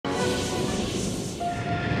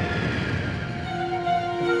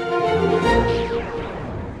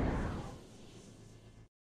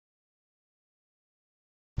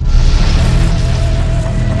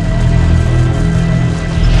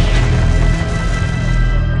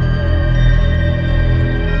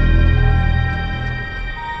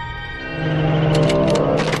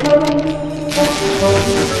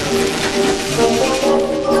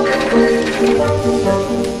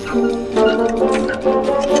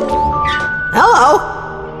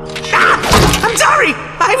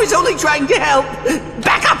trying to help.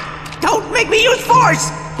 Back up! Don't make me use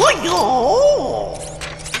force!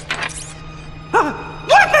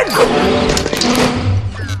 Weapon!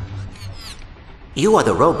 You are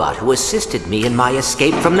the robot who assisted me in my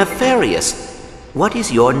escape from Nefarious. What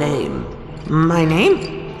is your name? My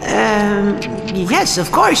name? Yes,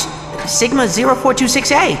 of course. Sigma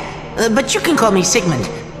 0426A. But you can call me Sigmund.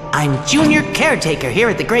 I'm junior caretaker here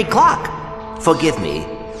at the Great Clock. Forgive me,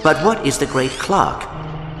 but what is the Great Clock?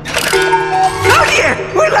 Oh dear!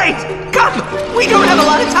 We're late! Come! We don't have a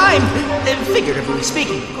lot of time! Figuratively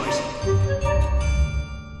speaking, of course.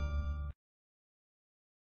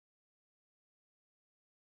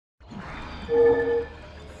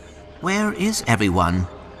 Where is everyone?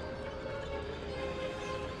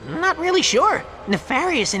 Not really sure.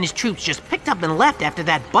 Nefarious and his troops just picked up and left after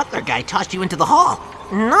that butler guy tossed you into the hall.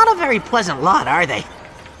 Not a very pleasant lot, are they?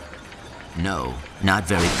 No, not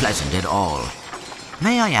very pleasant at all.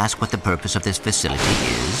 May I ask what the purpose of this facility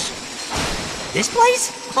is? This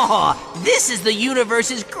place? Oh, this is the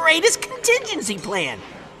universe's greatest contingency plan.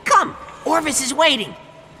 Come, Orvis is waiting.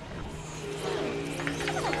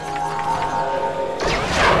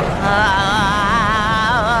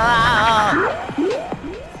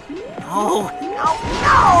 Oh, no!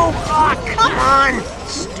 Oh, come on!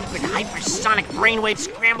 Stupid hypersonic brainwave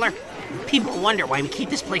scrambler. People wonder why we keep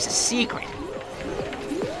this place a secret.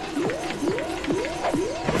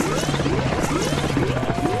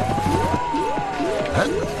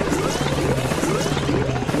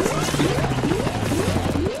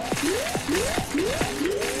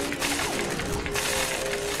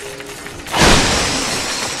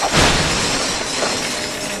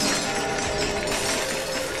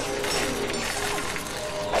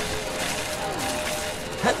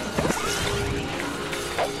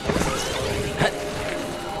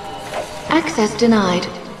 Access denied.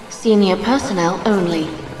 Senior personnel only.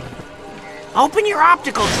 Open your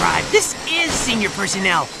optical drive. This is senior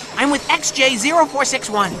personnel. I'm with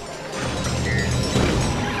XJ0461.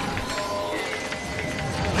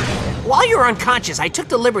 While you were unconscious, I took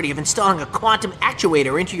the liberty of installing a quantum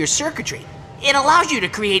actuator into your circuitry. It allows you to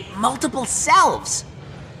create multiple selves.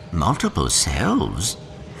 Multiple selves?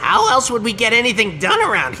 How else would we get anything done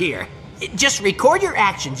around here? Just record your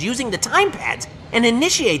actions using the time pads and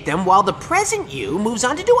initiate them while the present you moves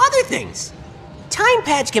on to do other things. Time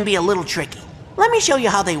pads can be a little tricky. Let me show you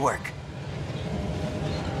how they work.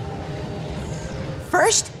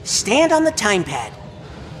 First, stand on the time pad.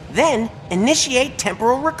 Then, initiate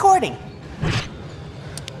temporal recording.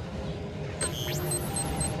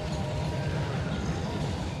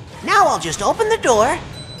 Now I'll just open the door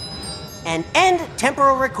and end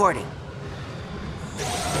temporal recording.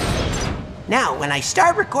 Now, when I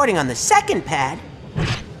start recording on the second pad...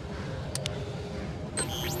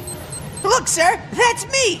 Look, sir, that's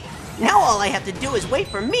me! Now all I have to do is wait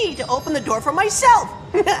for me to open the door for myself.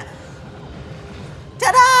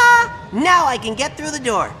 Ta-da! Now I can get through the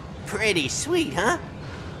door. Pretty sweet, huh?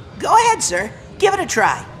 Go ahead, sir. Give it a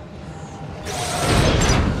try.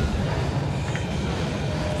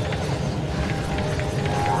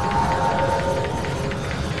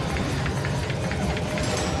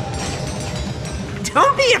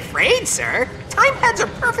 Don't be afraid, sir. Time pads are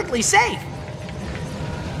perfectly safe.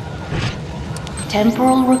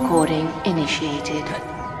 Temporal recording initiated.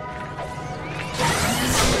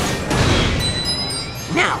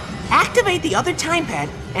 Now, activate the other time pad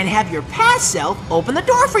and have your past self open the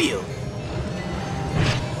door for you.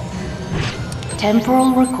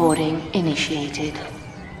 Temporal recording initiated.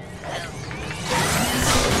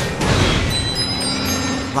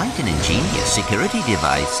 Quite an ingenious security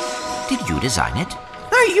device. Did you design it?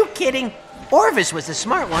 Are you kidding? Orvis was the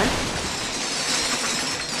smart one.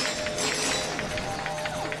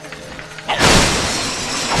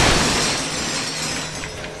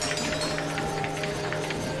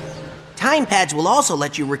 Time pads will also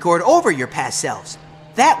let you record over your past selves.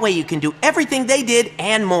 That way you can do everything they did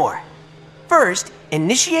and more. First,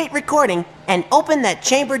 initiate recording and open that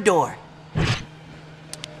chamber door.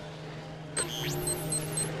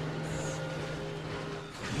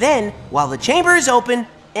 Then, while the chamber is open,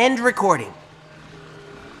 end recording.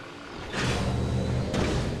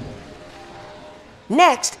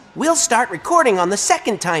 Next, we'll start recording on the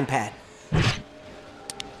second time pad.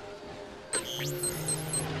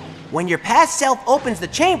 When your past self opens the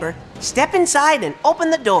chamber, step inside and open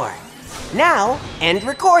the door. Now, end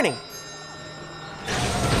recording.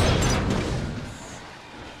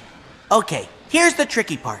 Okay, here's the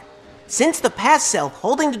tricky part. Since the past self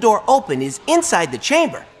holding the door open is inside the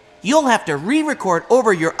chamber, you'll have to re-record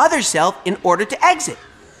over your other self in order to exit.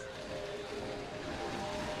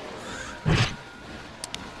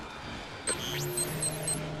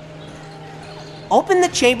 Open the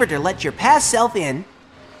chamber to let your past self in.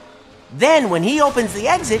 Then, when he opens the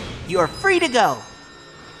exit, you're free to go.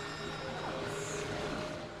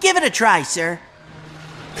 Give it a try, sir.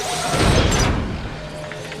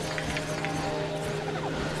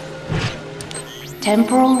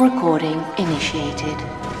 Temporal recording initiated.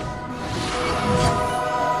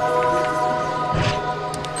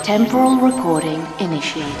 Temporal recording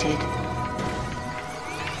initiated.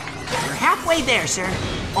 You're halfway there, sir.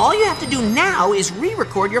 All you have to do now is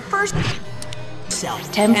re-record your first self,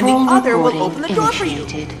 Temporal and the other will recording open the door for you.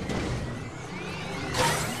 initiated.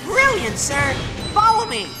 Brilliant, sir. Follow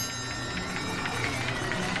me.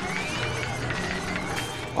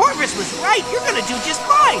 Orvis was right. You're gonna do just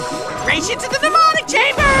fine. Race you to the mnemonic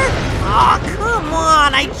chamber. Aw, oh, come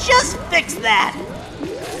on. I just fixed that.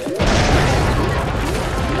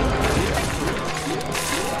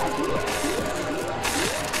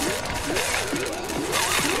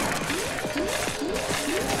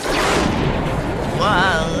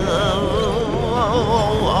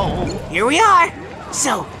 Whoa. Here we are.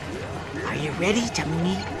 So, are you ready to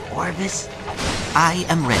meet Orvis? I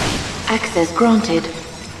am ready. Access granted.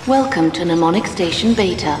 Welcome to Mnemonic Station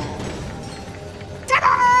Beta.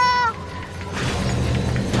 Ta-da!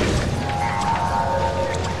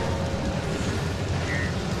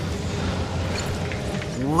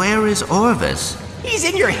 Where is Orvis? He's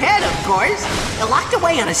in your head, of course. Locked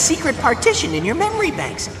away on a secret partition in your memory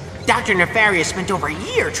banks. Dr. Nefarious spent over a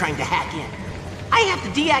year trying to hack in. I have to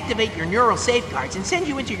deactivate your neural safeguards and send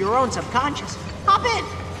you into your own subconscious. Hop in.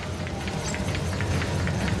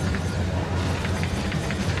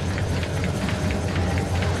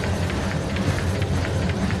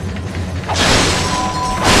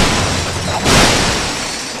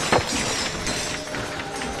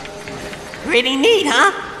 Pretty neat,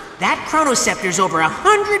 huh? That chronoceptor's over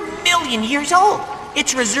 100 million years old.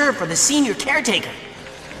 It's reserved for the senior caretaker.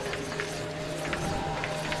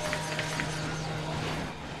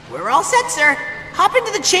 We're all set, sir. Hop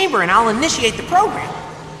into the chamber and I'll initiate the program.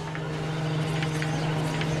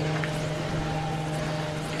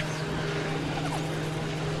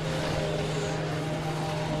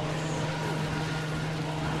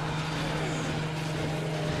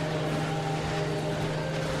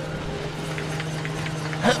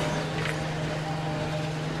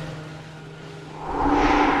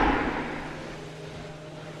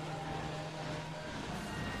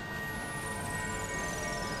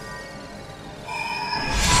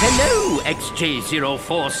 Hello,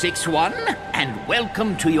 XJ0461, and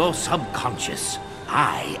welcome to your subconscious.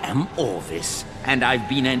 I am Orvis, and I've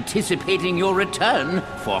been anticipating your return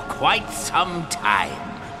for quite some time.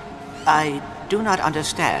 I do not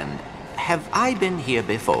understand. Have I been here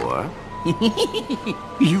before?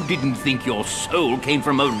 You didn't think your soul came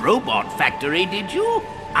from a robot factory, did you?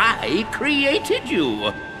 I created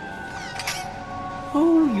you.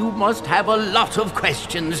 Oh, you must have a lot of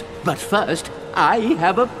questions, but first, I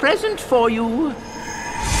have a present for you.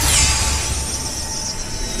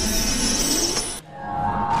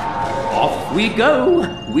 Off we go.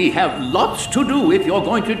 We have lots to do if you're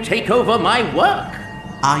going to take over my work.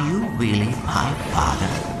 Are you really my father?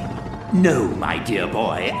 No, my dear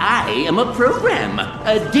boy. I am a program,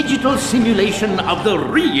 a digital simulation of the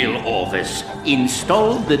real Orvis,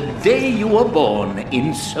 installed the day you were born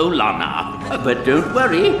in Solana. But don't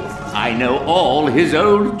worry, I know all his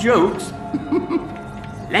old jokes.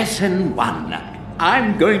 Lesson 1.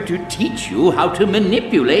 I'm going to teach you how to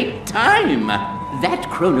manipulate time. That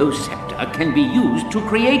chronoceptor can be used to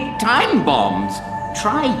create time bombs.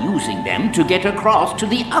 Try using them to get across to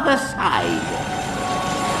the other side.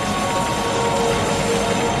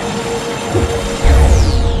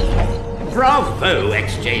 Bravo,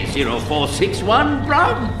 XJ0461,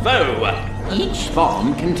 bravo! Each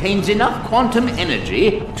bomb contains enough quantum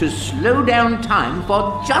energy to slow down time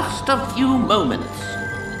for just a few moments.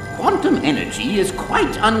 Quantum energy is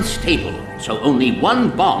quite unstable, so only one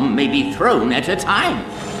bomb may be thrown at a time.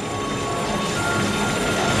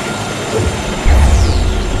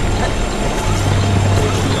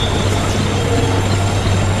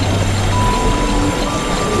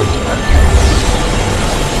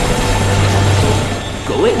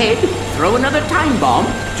 Go ahead, throw another time bomb.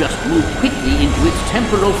 Just move quickly into its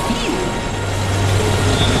temporal field.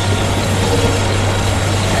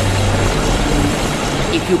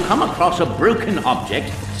 If you come across a broken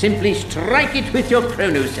object, simply strike it with your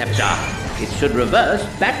chronoceptor. It should reverse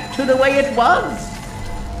back to the way it was.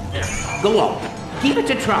 Go on, give it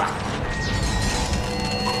a try.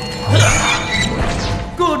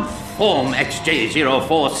 Good form,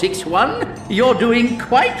 XJ0461. You're doing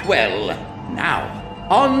quite well. Now,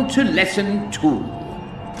 on to lesson 2.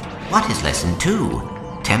 What is lesson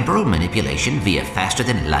 2? Temporal manipulation via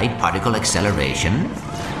faster-than-light particle acceleration?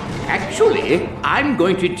 Actually, I'm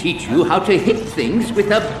going to teach you how to hit things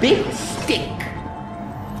with a big stick.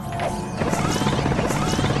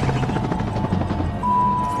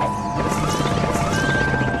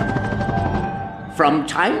 From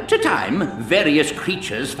time to time, various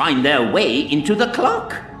creatures find their way into the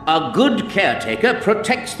clock. A good caretaker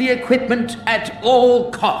protects the equipment at all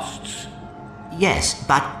costs. Yes,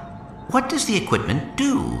 but what does the equipment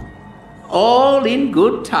do? All in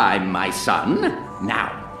good time, my son.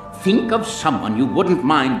 Now, think of someone you wouldn't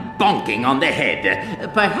mind bonking on the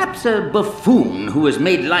head. Perhaps a buffoon who has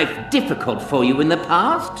made life difficult for you in the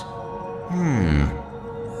past?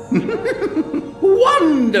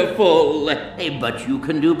 Wonderful! But you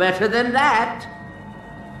can do better than that.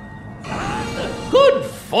 Good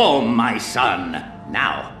form, my son.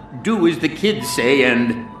 Now, do as the kids say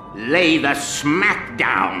and lay the smack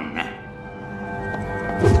down.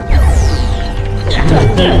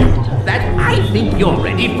 That I think you're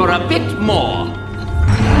ready for a bit more.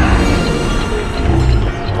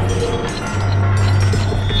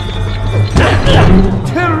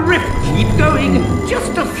 Terrific! Keep going.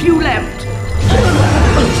 Just a few left.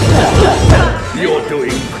 You're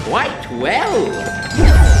doing quite well.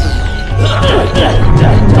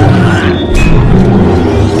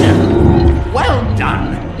 Well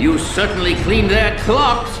done. You certainly cleaned their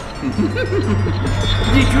clocks.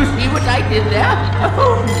 Did you see what I did there?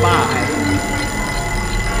 Oh my!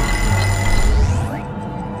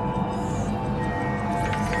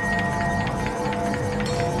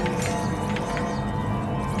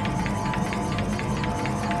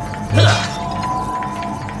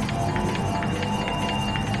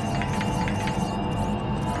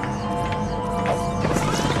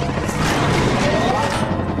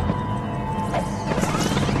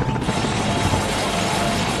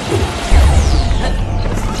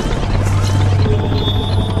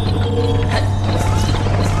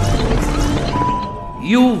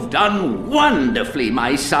 You've done wonderfully,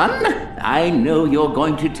 my son. I know you're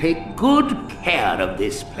going to take good care of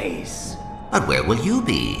this place. But where will you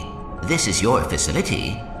be? This is your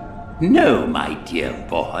facility. No, my dear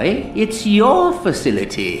boy, it's your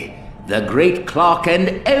facility. The great clock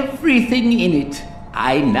and everything in it,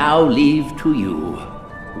 I now leave to you.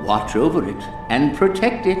 Watch over it and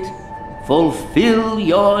protect it. Fulfill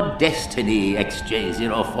your destiny,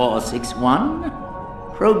 XJ0461.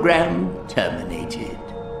 Program terminated.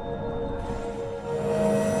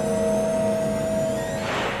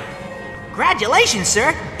 Congratulations,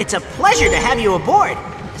 sir. It's a pleasure to have you aboard.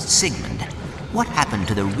 Sigmund, what happened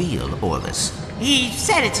to the real Orvis? He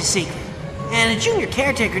said it's a secret. And a junior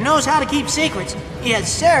caretaker knows how to keep secrets.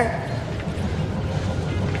 Yes, sir.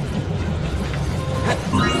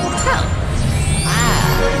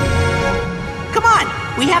 Come on!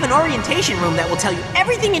 We have an orientation room that will tell you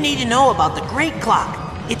everything you need to know about the Great Clock.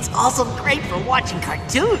 It's also great for watching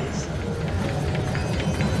cartoons.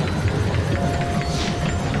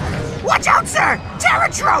 Watch out, sir!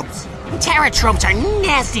 Terratropes! Terratropes are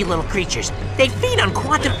nasty little creatures. They feed on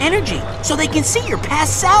quantum energy, so they can see your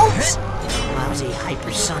past selves. Lousy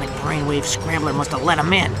hypersonic brainwave scrambler must have let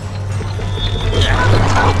them in.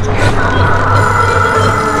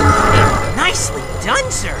 Nicely done,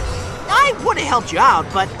 sir. I would have helped you out,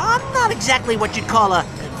 but I'm not exactly what you'd call a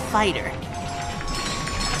fighter.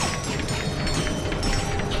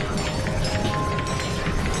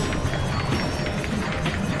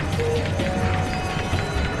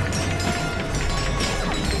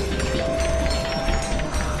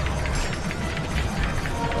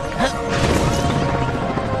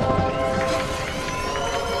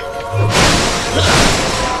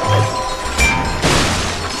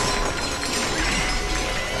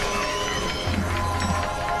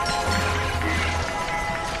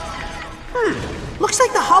 Looks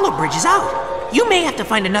like the hollow bridge is out. You may have to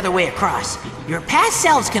find another way across. Your past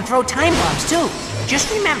selves can throw time bombs too. Just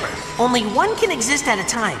remember, only one can exist at a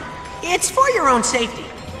time. It's for your own safety.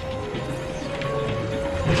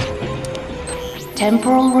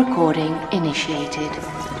 Temporal recording initiated.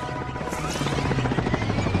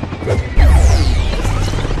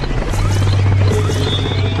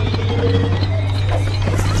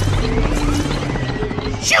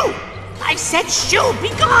 Shoo! I said shoo! Be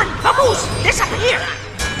gone! Vamoose! Disappear!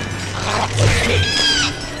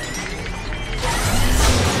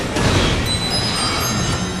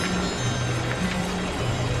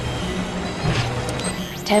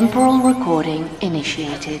 Temporal recording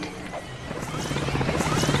initiated.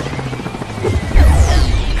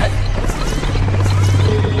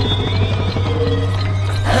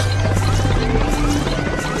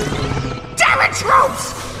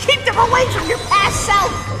 Terratropes! Keep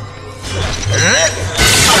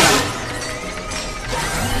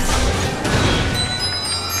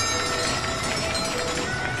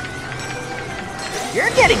You're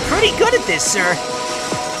getting pretty good at this, sir.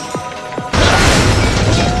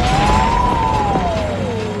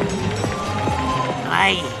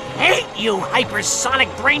 I hate you, hypersonic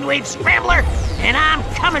brainwave scrambler, and I'm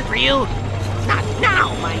coming for you. Not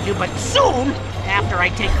now, mind you, but soon, after I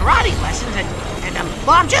take karate lessons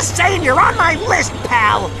well, I'm just saying you're on my list,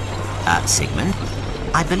 pal. Sigmund,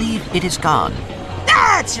 I believe it is gone.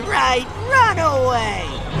 That's right, run away.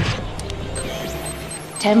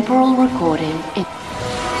 Temporal recording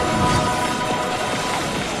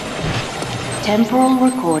Temporal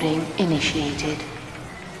recording initiated.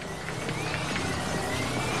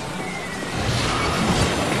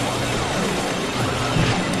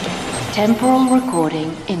 Temporal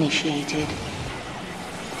recording initiated.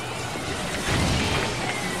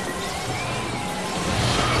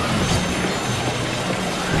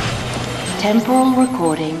 Temporal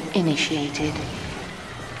recording initiated.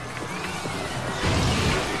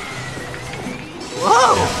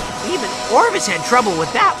 Whoa! Even Orvis had trouble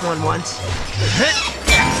with that one once.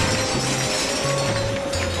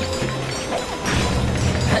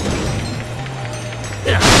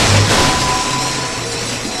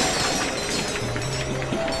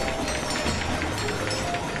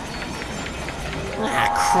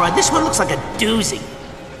 Ah, crud. This one looks like a doozy.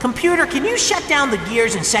 Computer, can you shut down the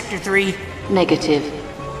gears in Sector 3? Negative,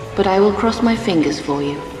 but I will cross my fingers for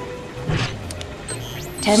you.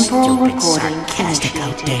 Temporal Stupid, recording sarcastic, initiated.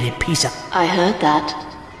 outdated piece of... I heard that.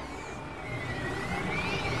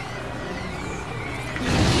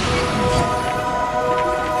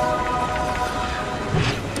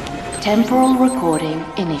 Temporal recording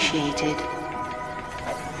initiated.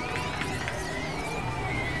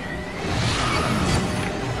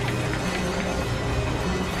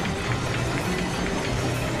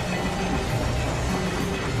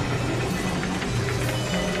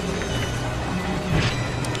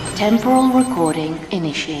 Temporal recording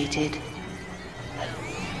initiated.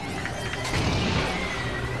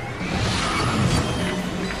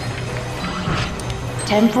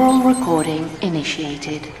 Temporal recording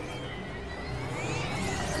initiated.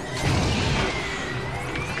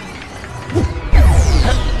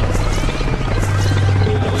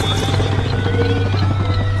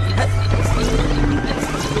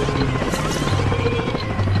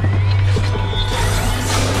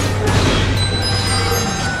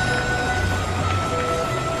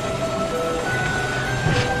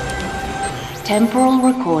 Temporal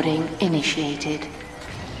recording initiated.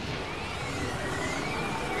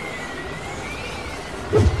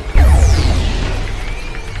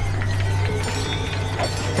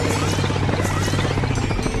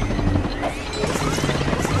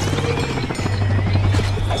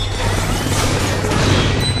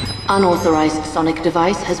 Unauthorized sonic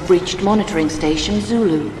device has breached monitoring station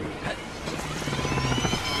Zulu.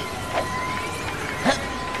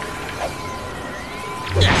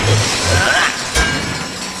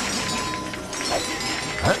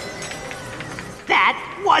 That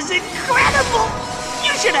was incredible!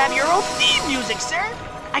 You should have your own theme music, sir.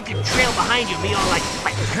 I could trail behind you and be all like,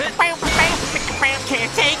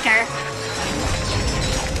 caretaker.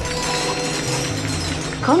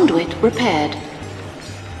 Conduit repaired.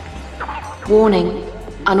 Warning,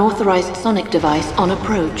 unauthorized sonic device on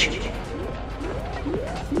approach.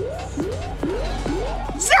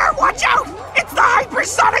 Sir, watch out! It's the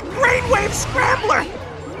hypersonic brainwave scrambler!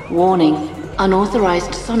 Warning,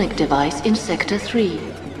 unauthorized sonic device in Sector 3.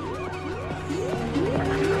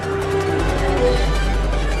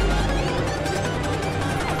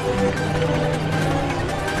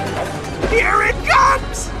 Here it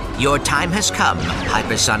comes! Your time has come,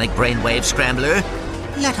 hypersonic brainwave scrambler.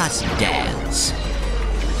 Let us dance.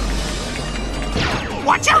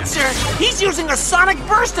 Watch out, sir! He's using a sonic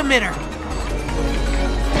burst emitter!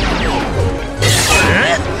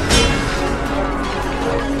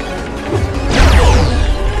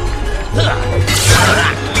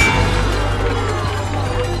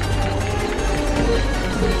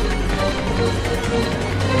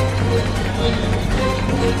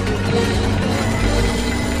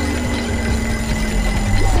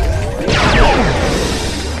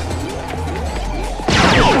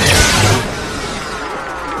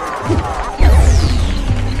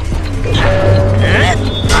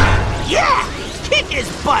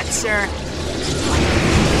 Butt, sir.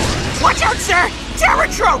 Watch out, sir! Terror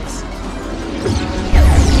tropes!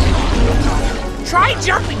 Try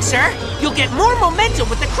jumping, sir. You'll get more momentum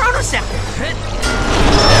with the chronoceptor.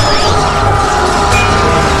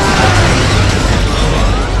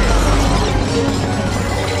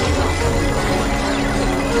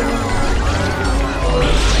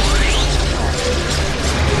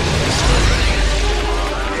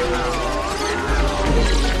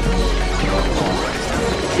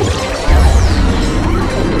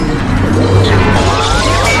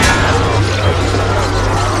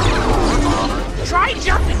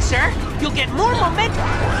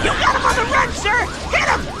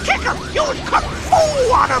 use Kung Fu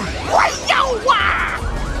on him! Why-yo-wah!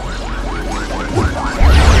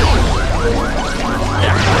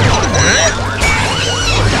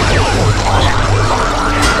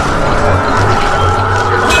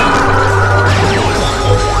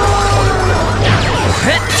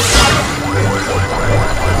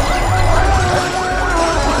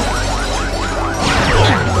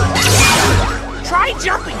 Try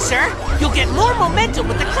jumping, sir. You'll get more momentum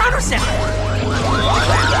with the chronoceptor.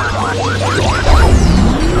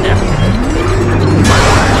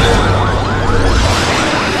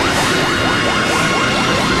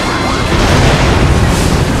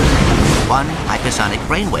 One hypersonic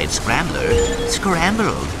brainwave scrambler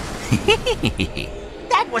scrambled.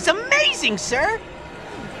 That was amazing, sir.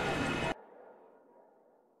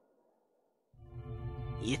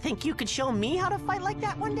 You think you could show me how to fight like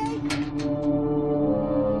that one day?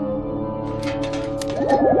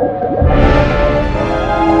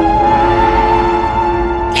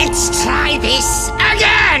 Let's try this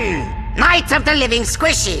again! Night of the Living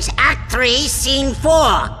Squishies, Act 3, Scene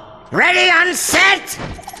 4. Ready on set?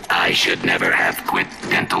 I should never have quit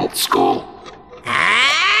dental school.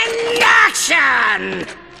 And action!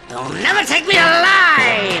 You'll never take me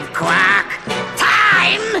alive, Quack!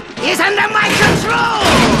 Time is under my control!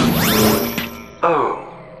 Oh,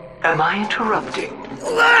 am I interrupting?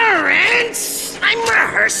 Lawrence! I'm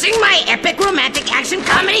rehearsing my epic romantic action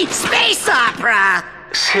comedy space opera!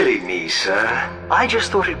 Silly me, sir. I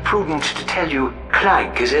just thought it prudent to tell you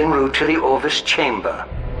Clank is en route to the Orvis chamber.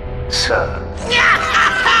 Sir.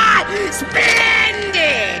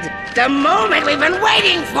 Splendid! The moment we've been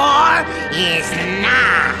waiting for is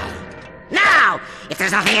now! Now, if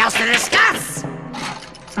there's nothing else to discuss!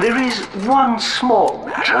 There is one small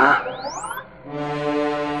matter.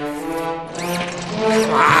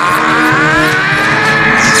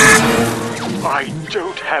 I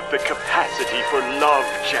don't have the capacity for love,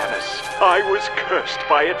 Janice. I was cursed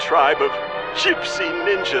by a tribe of gypsy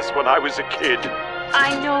ninjas when I was a kid.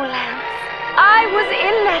 I know, Lance. I was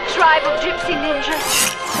in that tribe of gypsy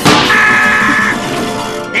ninjas.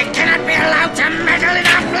 They cannot be allowed to meddle in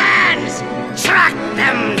our plans! Track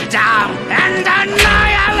them down and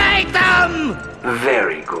annihilate them!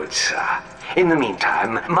 Very good, sir. In the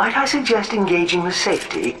meantime, might I suggest engaging the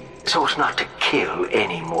safety so as not to kill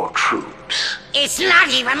any more troops? It's not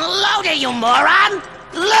even loaded, you moron!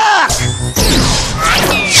 Look!